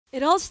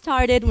It all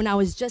started when I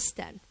was just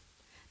 10.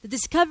 The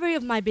discovery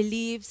of my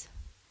beliefs,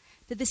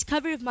 the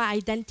discovery of my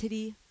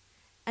identity,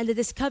 and the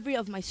discovery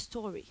of my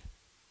story.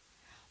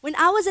 When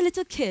I was a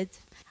little kid,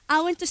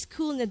 I went to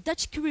school in the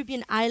Dutch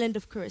Caribbean island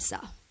of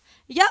Curaçao.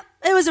 Yep,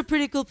 it was a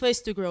pretty cool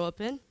place to grow up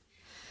in.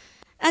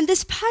 And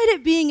despite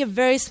it being a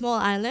very small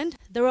island,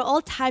 there were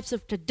all types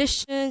of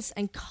traditions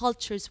and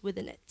cultures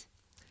within it.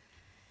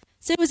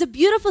 So it was a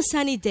beautiful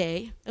sunny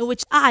day in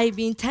which I,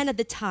 being 10 at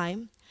the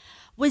time,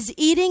 was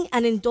eating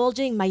and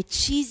indulging my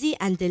cheesy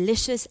and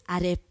delicious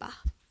arepa,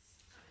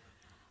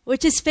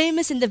 which is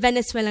famous in the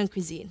Venezuelan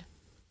cuisine.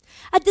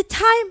 At the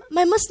time,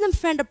 my Muslim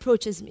friend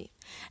approaches me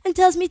and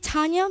tells me,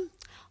 "Tania,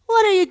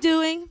 what are you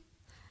doing?"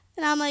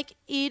 And I'm like,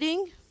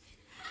 "Eating."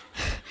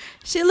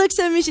 She looks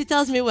at me, she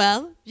tells me,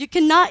 "Well, you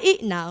cannot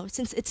eat now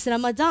since it's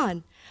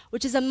Ramadan,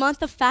 which is a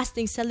month of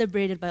fasting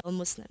celebrated by all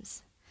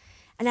Muslims."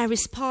 And I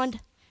respond,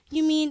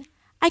 "You mean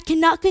I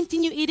cannot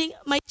continue eating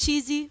my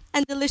cheesy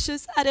and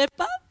delicious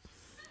arepa?"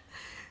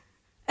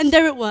 And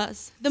there it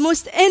was, the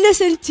most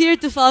innocent tear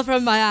to fall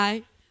from my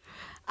eye.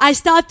 I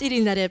stopped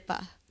eating the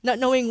arepa, not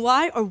knowing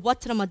why or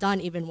what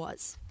Ramadan even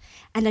was.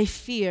 And I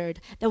feared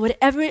that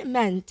whatever it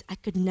meant, I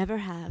could never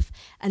have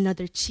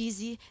another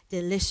cheesy,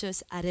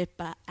 delicious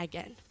arepa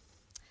again.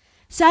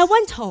 So I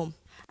went home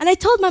and I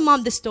told my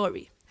mom the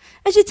story.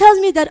 And she tells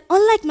me that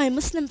unlike my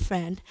Muslim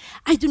friend,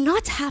 I do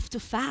not have to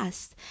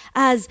fast,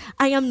 as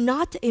I am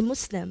not a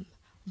Muslim,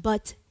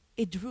 but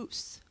a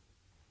Druze.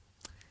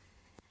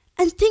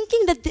 And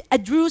thinking that a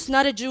Druze,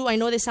 not a Jew, I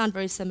know they sound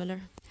very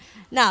similar.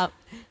 Now,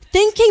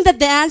 thinking that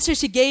the answer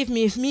she gave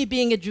me of me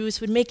being a Druze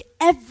would make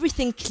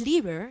everything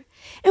clearer,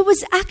 it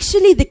was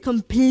actually the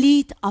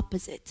complete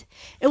opposite.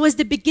 It was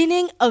the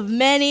beginning of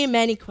many,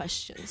 many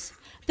questions.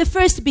 The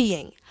first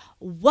being,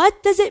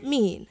 what does it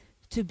mean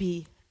to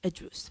be a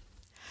Druze?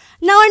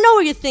 Now I know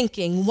what you're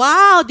thinking.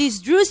 Wow, these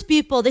Druze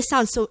people, they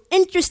sound so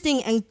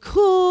interesting and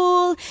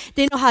cool.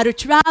 They know how to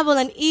travel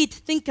and eat.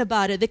 Think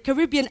about it, the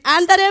Caribbean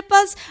and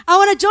arepas. I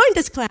want to join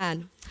this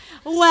clan.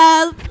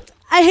 Well,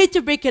 I hate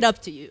to break it up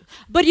to you,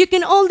 but you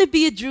can only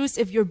be a Druze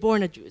if you're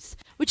born a Druze,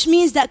 which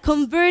means that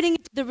converting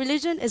to the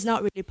religion is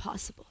not really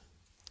possible.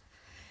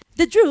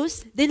 The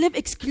Druze, they live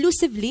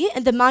exclusively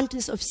in the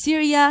mountains of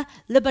Syria,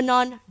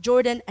 Lebanon,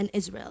 Jordan, and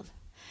Israel.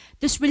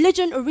 This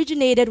religion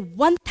originated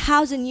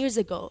 1,000 years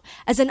ago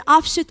as an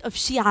offshoot of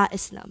Shia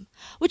Islam,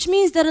 which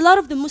means that a lot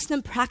of the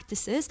Muslim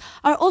practices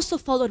are also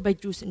followed by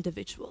Druze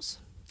individuals.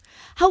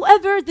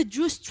 However, the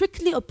Druze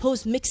strictly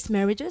oppose mixed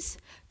marriages,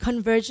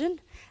 conversion,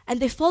 and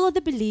they follow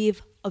the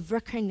belief of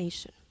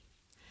reincarnation.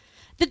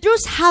 The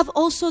Druze have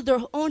also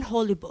their own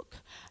holy book,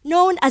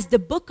 known as the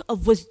Book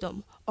of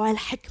Wisdom, or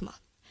Al-Hikmah.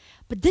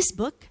 But this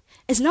book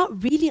is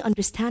not really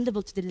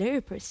understandable to the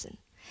layperson.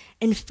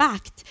 In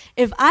fact,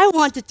 if I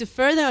wanted to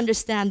further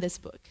understand this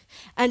book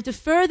and to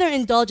further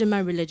indulge in my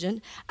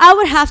religion, I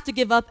would have to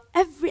give up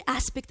every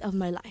aspect of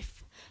my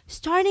life,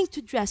 starting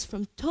to dress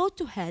from toe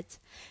to head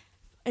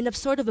in a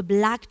sort of a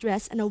black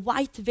dress and a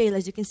white veil,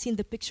 as you can see in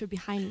the picture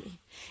behind me.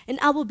 And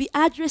I will be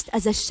addressed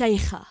as a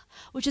shaykha,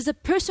 which is a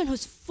person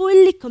who's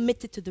fully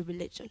committed to the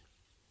religion.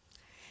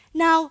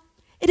 Now,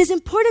 it is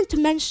important to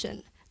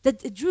mention that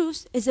the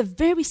Druze is a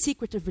very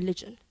secretive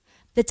religion,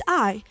 that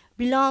I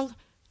belong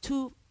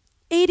to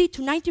 80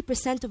 to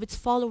 90% of its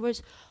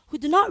followers who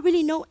do not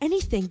really know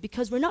anything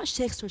because we're not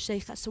sheikhs or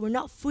sheikhas, so we're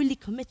not fully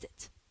committed,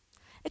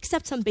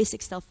 except some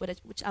basic stuff with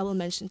it, which I will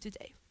mention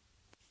today.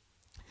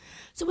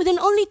 So within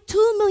only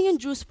 2 million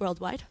Druze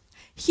worldwide,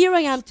 here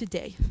I am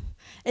today,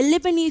 a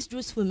Lebanese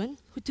Druze woman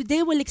who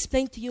today will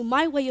explain to you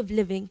my way of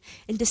living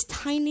in this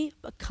tiny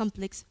but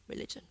complex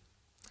religion.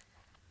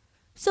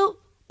 So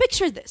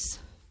picture this: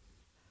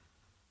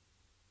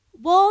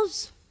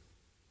 walls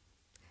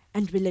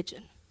and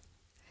religion.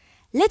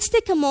 Let's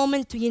take a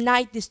moment to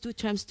unite these two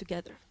terms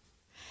together.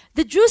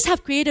 The Druze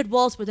have created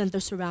walls within their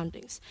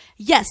surroundings.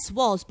 Yes,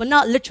 walls, but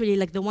not literally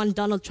like the one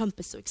Donald Trump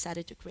is so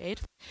excited to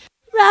create.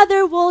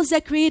 Rather, walls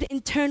that create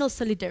internal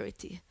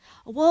solidarity.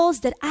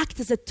 Walls that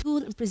act as a tool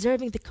in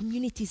preserving the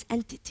community's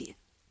entity.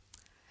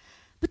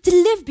 But to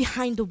live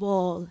behind the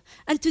wall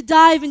and to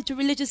dive into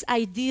religious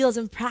ideals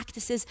and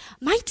practices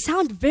might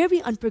sound very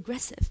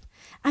unprogressive.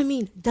 I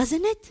mean,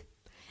 doesn't it?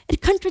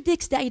 It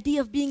contradicts the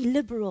idea of being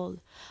liberal,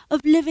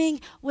 of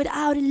living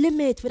without a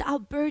limit,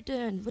 without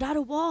burden, without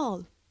a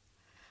wall.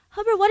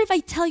 However, what if I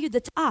tell you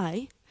that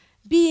I,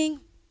 being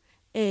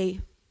a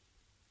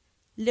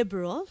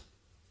liberal,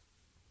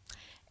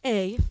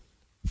 a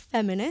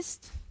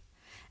feminist,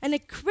 and a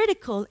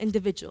critical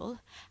individual,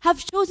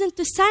 have chosen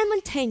to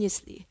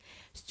simultaneously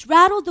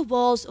straddle the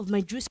walls of my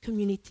Druze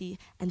community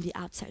and the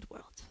outside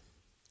world?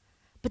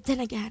 But then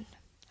again,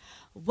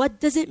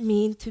 what does it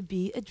mean to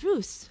be a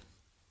Druze?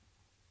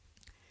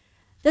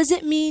 Does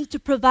it mean to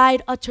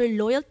provide utter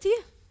loyalty?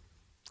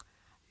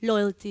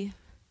 Loyalty.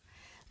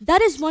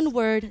 That is one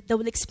word that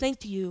will explain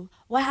to you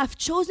why I have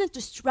chosen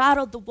to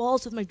straddle the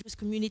walls of my Druze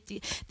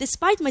community,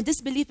 despite my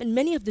disbelief in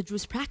many of the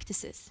Druze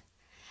practices.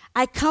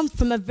 I come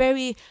from a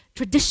very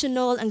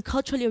traditional and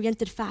culturally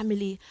oriented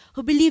family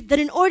who believed that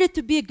in order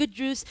to be a good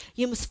Druze,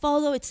 you must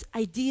follow its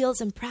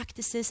ideals and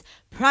practices,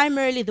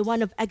 primarily the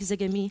one of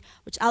exogamy,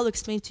 which I'll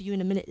explain to you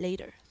in a minute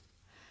later.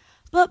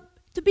 But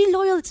to be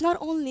loyal, it's not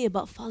only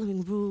about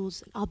following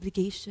rules and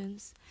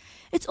obligations.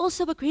 It's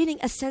also about creating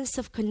a sense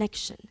of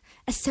connection,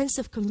 a sense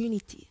of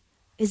community,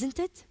 isn't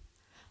it?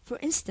 For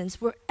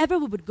instance, wherever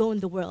we would go in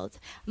the world,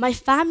 my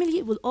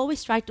family will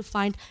always try to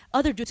find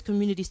other Druze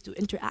communities to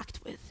interact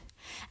with.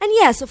 And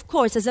yes, of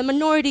course, as a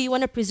minority, you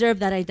want to preserve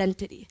that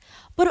identity.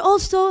 But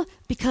also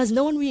because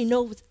no one really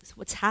knows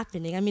what's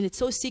happening. I mean, it's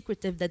so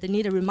secretive that they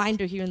need a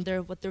reminder here and there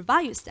of what their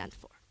values stand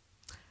for.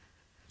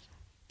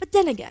 But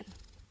then again,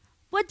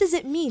 what does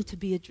it mean to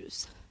be a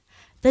Druze?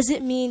 Does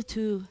it mean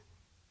to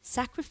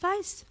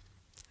sacrifice?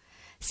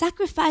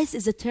 Sacrifice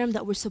is a term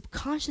that we're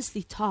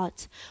subconsciously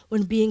taught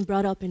when being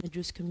brought up in a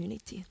Druze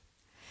community.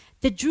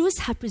 The Druze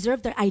have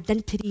preserved their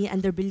identity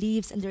and their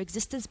beliefs and their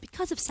existence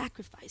because of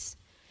sacrifice.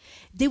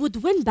 They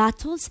would win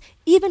battles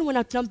even when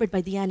outnumbered by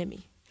the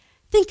enemy.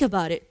 Think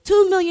about it,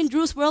 2 million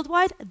Druze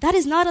worldwide, that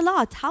is not a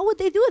lot. How would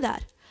they do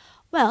that?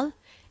 Well,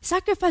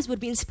 sacrifice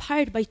would be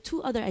inspired by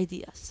two other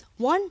ideas.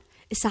 One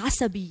is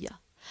asabiya,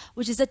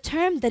 which is a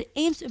term that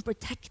aims in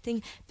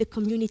protecting the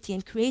community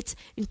and creates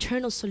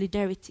internal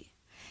solidarity.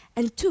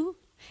 And two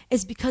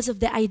is because of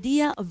the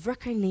idea of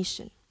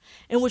reincarnation,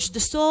 in which the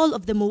soul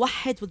of the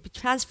muwahhid would be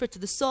transferred to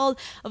the soul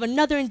of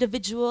another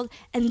individual,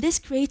 and this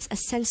creates a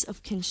sense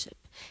of kinship.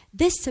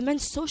 This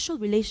cements social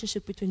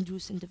relationship between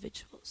Druze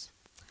individuals.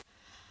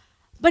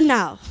 But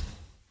now,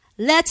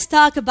 let's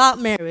talk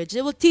about marriage.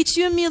 It will teach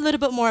you and me a little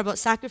bit more about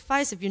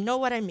sacrifice, if you know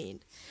what I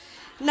mean.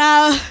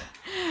 Now,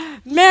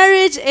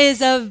 marriage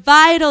is a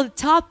vital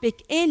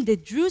topic in the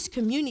Druze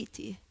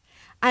community.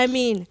 I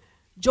mean,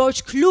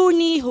 George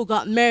Clooney, who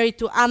got married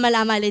to Amal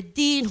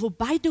Al-Din, who,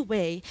 by the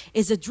way,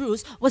 is a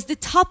Druze, was the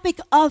topic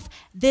of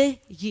the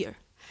year.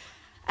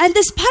 And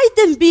despite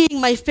them being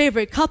my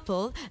favorite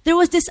couple, there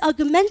was this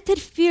augmented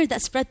fear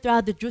that spread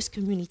throughout the Druze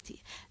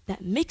community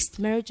that mixed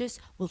marriages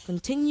will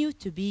continue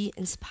to be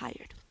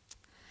inspired.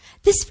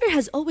 This fear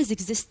has always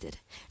existed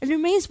and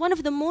remains one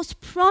of the most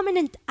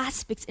prominent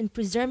aspects in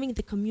preserving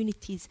the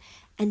community's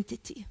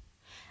entity.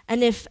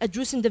 And if a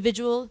Druze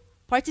individual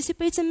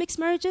participates in mixed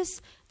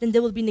marriages, then they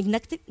will be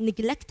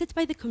neglected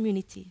by the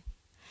community,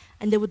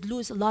 and they would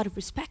lose a lot of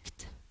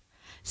respect.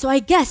 So I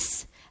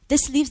guess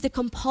this leaves the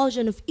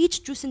compulsion of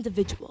each Druze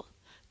individual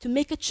to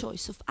make a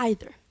choice of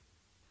either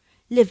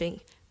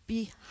living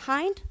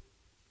behind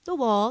the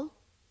wall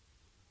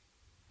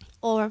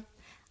or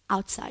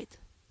outside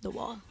the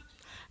wall.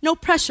 No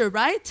pressure,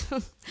 right?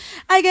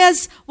 I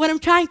guess what I'm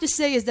trying to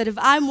say is that if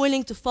I'm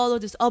willing to follow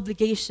these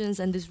obligations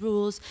and these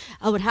rules,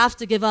 I would have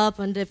to give up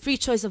on the free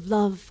choice of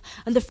love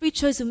and the free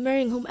choice of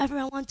marrying whomever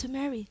I want to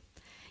marry.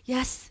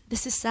 Yes,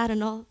 this is sad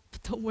and all,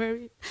 but don't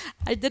worry.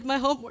 I did my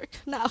homework.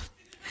 Now,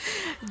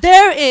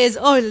 there is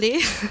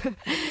only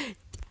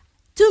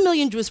 2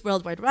 million Druze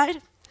worldwide,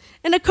 right?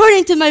 And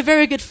according to my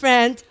very good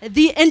friend,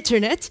 the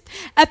internet,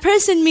 a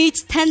person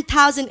meets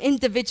 10,000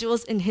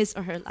 individuals in his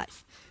or her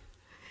life.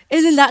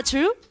 Isn't that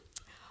true?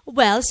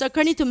 Well, so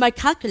according to my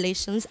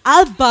calculations,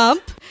 I'll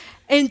bump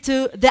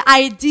into the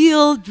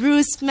ideal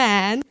Druze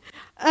man.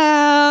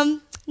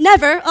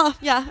 Never. Oh,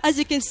 yeah, as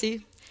you can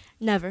see,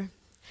 never.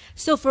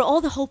 So for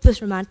all the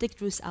hopeless romantic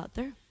Druze out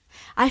there,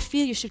 I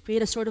feel you should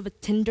create a sort of a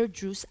Tinder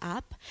Druze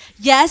app.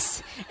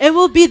 Yes, it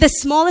will be the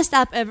smallest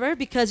app ever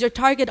because your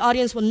target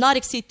audience will not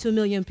exceed 2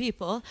 million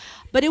people,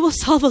 but it will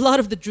solve a lot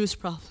of the Druze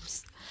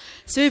problems.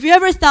 So if you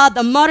ever thought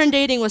that modern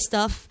dating was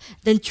tough,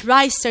 then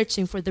try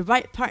searching for the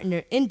right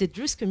partner in the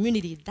Druze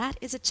community. That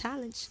is a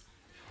challenge.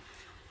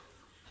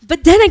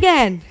 But then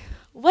again,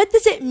 what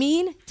does it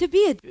mean to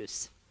be a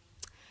Druze?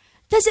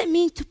 Does it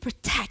mean to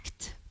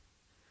protect?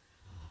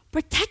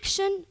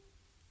 Protection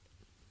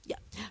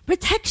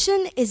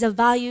is a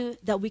value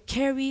that we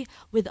carry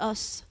with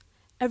us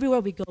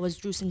everywhere we go as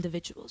Druze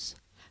individuals.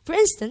 For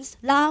instance,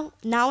 now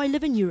I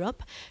live in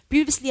Europe.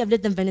 Previously, I've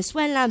lived in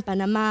Venezuela and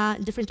Panama,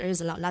 in different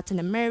areas around Latin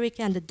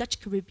America and the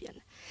Dutch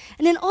Caribbean.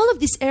 And in all of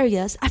these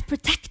areas, I've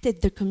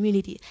protected their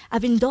community.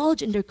 I've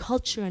indulged in their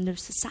culture and their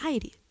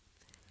society.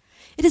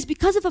 It is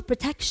because of a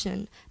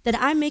protection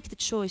that I make the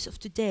choice of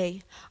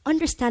today,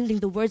 understanding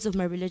the words of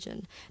my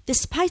religion,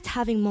 despite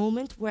having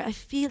moments where I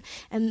feel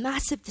a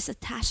massive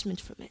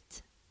disattachment from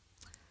it.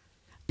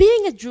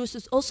 Being a Druze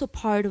is also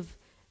part of,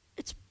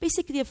 it's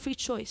basically a free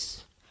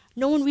choice.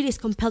 No one really is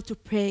compelled to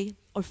pray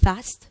or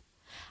fast.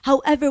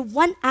 However,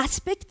 one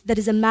aspect that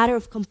is a matter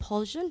of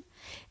compulsion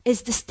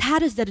is the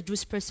status that a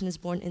Druze person is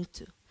born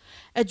into.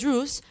 A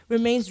Druze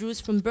remains Druze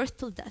from birth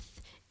till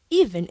death,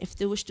 even if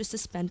they wish to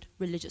suspend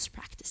religious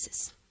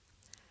practices.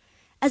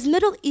 As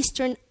Middle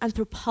Eastern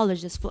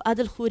anthropologist Fuad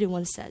al-Khoury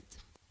once said,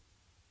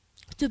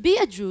 to be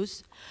a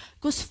Druze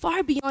goes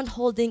far beyond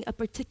holding a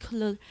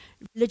particular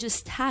religious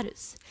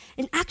status.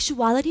 In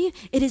actuality,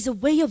 it is a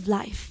way of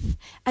life,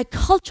 a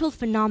cultural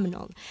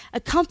phenomenon, a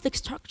complex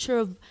structure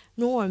of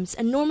norms,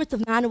 a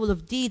normative manual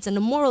of deeds, and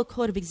a moral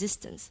code of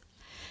existence.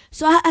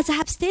 So as I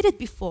have stated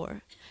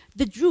before,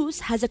 The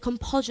Druze has a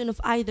compulsion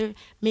of either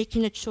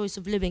making a choice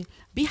of living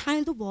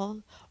behind the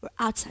wall or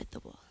outside the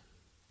wall.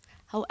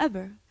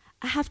 However,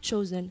 I have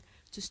chosen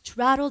to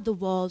straddle the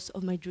walls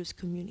of my Druze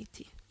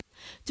community,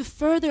 to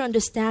further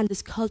understand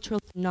this cultural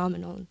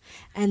phenomenon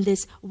and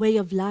this way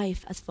of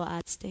life, as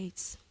Fuad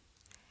states.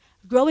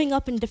 Growing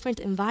up in different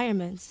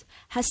environments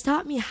has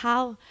taught me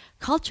how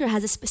culture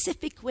has a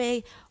specific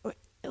way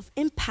of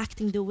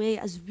impacting the way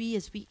as we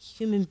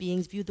human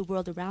beings view the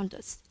world around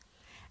us.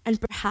 And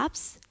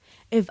perhaps,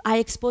 if I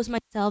expose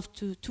myself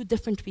to two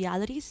different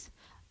realities,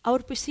 I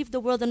would perceive the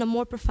world in a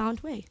more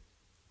profound way.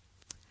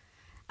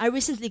 I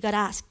recently got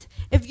asked,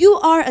 if you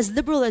are as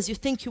liberal as you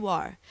think you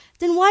are,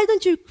 then why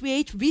don't you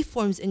create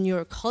reforms in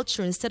your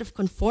culture instead of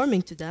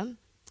conforming to them?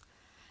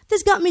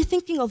 This got me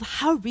thinking of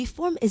how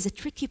reform is a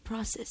tricky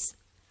process.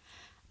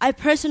 I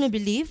personally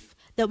believe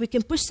that we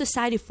can push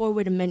society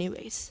forward in many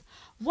ways.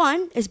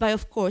 One is by,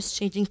 of course,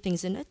 changing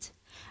things in it,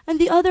 and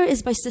the other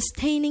is by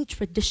sustaining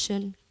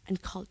tradition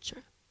and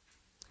culture.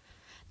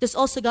 This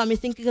also got me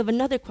thinking of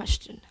another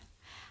question.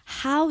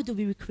 How do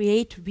we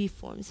create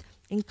reforms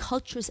in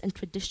cultures and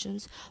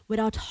traditions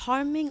without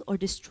harming or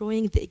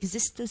destroying the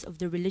existence of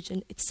the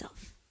religion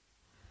itself?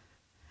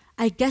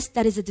 I guess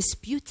that is a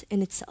dispute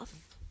in itself.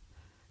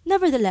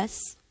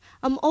 Nevertheless,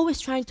 I'm always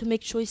trying to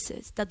make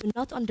choices that do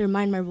not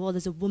undermine my role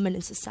as a woman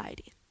in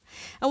society.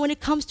 And when it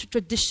comes to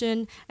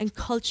tradition and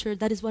culture,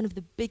 that is one of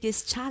the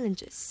biggest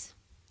challenges.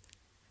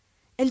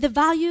 And the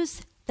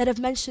values that I've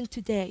mentioned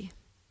today,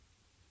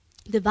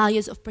 the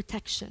values of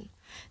protection,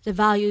 the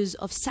values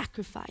of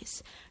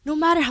sacrifice, no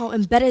matter how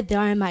embedded they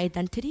are in my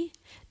identity,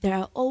 they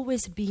are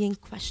always being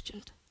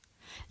questioned.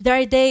 There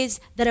are days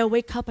that I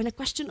wake up and I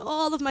question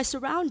all of my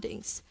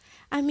surroundings.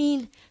 I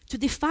mean, to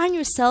define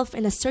yourself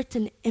in a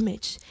certain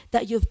image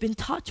that you've been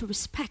taught to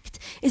respect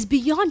is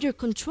beyond your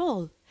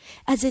control,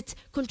 as it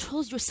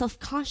controls your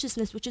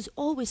self-consciousness, which is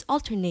always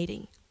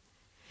alternating.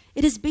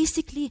 It is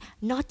basically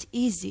not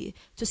easy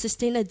to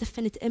sustain a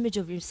definite image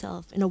of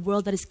yourself in a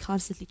world that is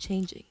constantly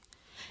changing.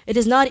 It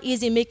is not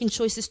easy making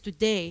choices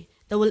today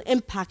that will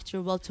impact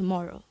your world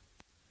tomorrow.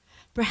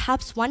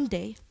 Perhaps one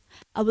day,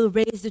 I will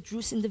raise the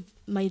Druze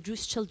my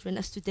Druze children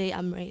as today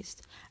I'm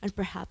raised, and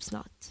perhaps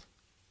not.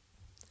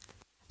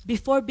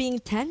 Before being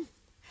 10,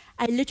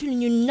 I literally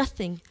knew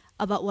nothing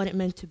about what it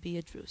meant to be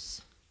a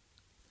Druze.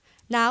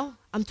 Now,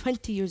 I'm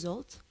 20 years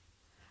old.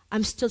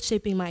 I'm still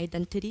shaping my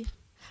identity.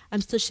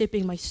 I'm still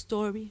shaping my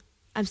story.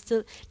 I'm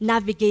still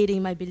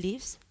navigating my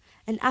beliefs.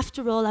 And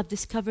after all, I've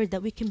discovered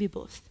that we can be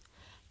both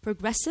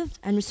progressive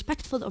and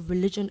respectful of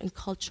religion and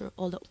culture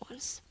all at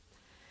once.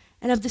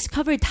 And I've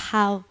discovered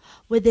how,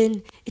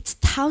 within its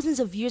thousands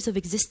of years of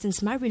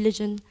existence, my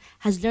religion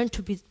has learned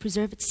to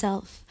preserve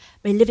itself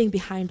by living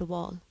behind a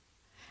wall.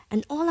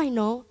 And all I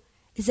know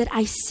is that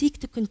I seek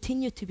to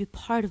continue to be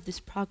part of this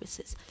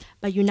progress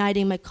by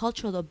uniting my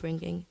cultural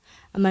upbringing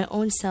and my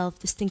own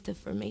self-distinctive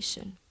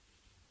formation.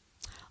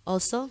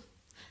 Also,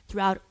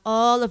 throughout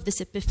all of these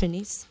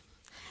epiphanies,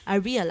 I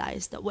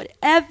realized that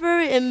whatever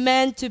it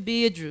meant to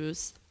be a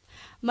Druze,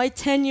 my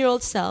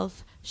 10-year-old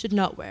self should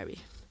not worry.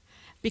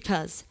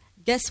 Because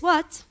guess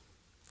what?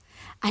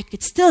 I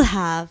could still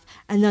have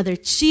another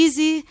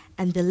cheesy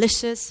and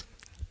delicious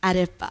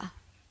arepa.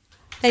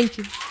 Thank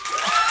you.